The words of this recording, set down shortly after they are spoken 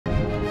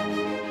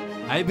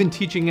I've been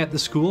teaching at the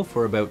school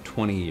for about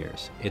 20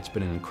 years. It's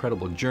been an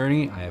incredible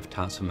journey. I have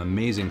taught some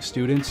amazing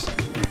students.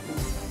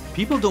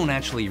 People don't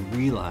actually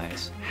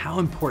realize how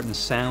important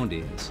sound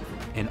is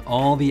in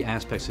all the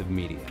aspects of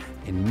media,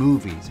 in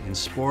movies, in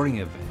sporting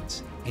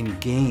events, in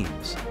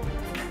games.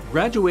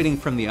 Graduating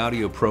from the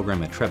audio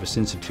program at Trebas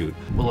Institute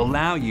will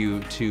allow you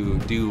to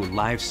do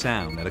live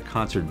sound at a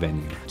concert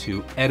venue,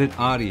 to edit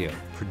audio,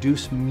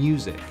 produce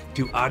music,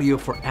 do audio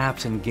for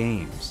apps and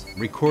games,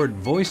 record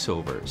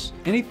voiceovers.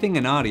 Anything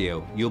in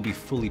audio, you'll be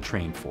fully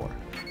trained for.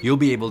 You'll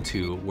be able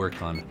to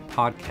work on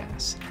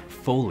podcasts,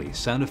 Foley,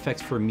 sound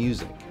effects for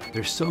music.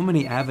 There's so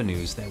many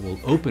avenues that will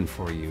open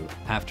for you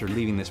after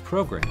leaving this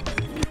program.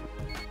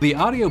 The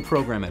audio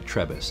program at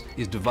Trebas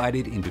is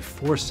divided into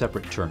 4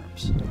 separate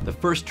terms. The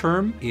first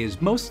term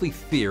is mostly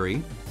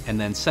theory, and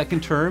then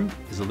second term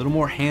is a little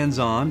more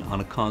hands-on on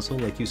a console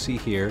like you see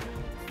here.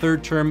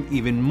 Third term,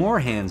 even more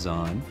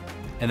hands-on,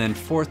 and then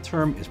fourth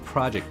term is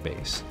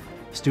project-based.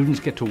 Students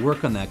get to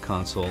work on that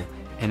console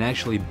and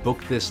actually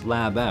book this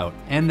lab out,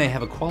 and they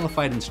have a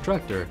qualified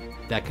instructor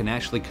that can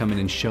actually come in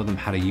and show them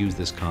how to use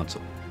this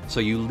console. So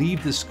you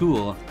leave the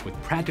school with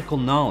practical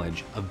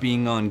knowledge of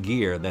being on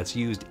gear that's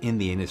used in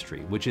the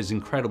industry, which is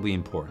incredibly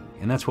important.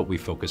 And that's what we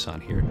focus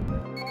on here.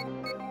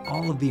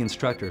 All of the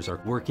instructors are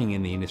working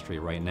in the industry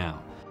right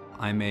now.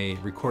 I'm a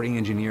recording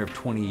engineer of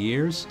 20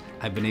 years.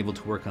 I've been able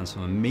to work on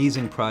some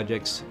amazing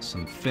projects,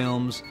 some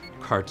films,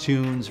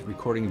 cartoons,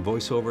 recording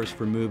voiceovers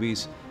for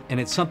movies.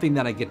 And it's something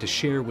that I get to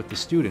share with the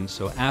students.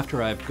 So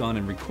after I've gone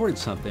and recorded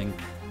something,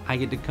 I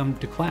get to come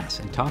to class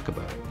and talk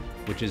about it,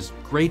 which is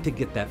great to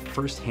get that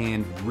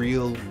firsthand,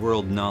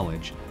 real-world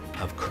knowledge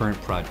of current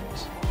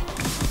projects.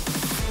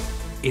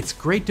 It's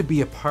great to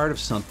be a part of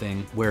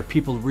something where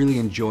people really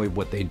enjoy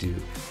what they do.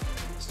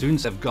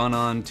 Students have gone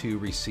on to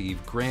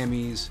receive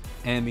Grammys,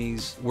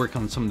 Emmys, work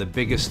on some of the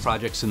biggest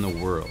projects in the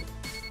world.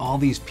 All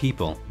these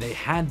people, they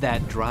had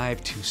that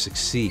drive to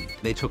succeed.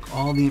 They took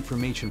all the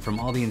information from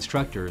all the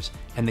instructors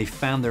and they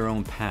found their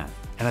own path.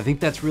 And I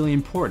think that's really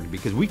important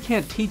because we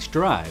can't teach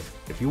drive.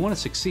 If you want to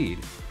succeed,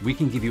 we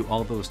can give you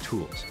all those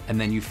tools and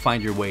then you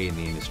find your way in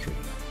the industry.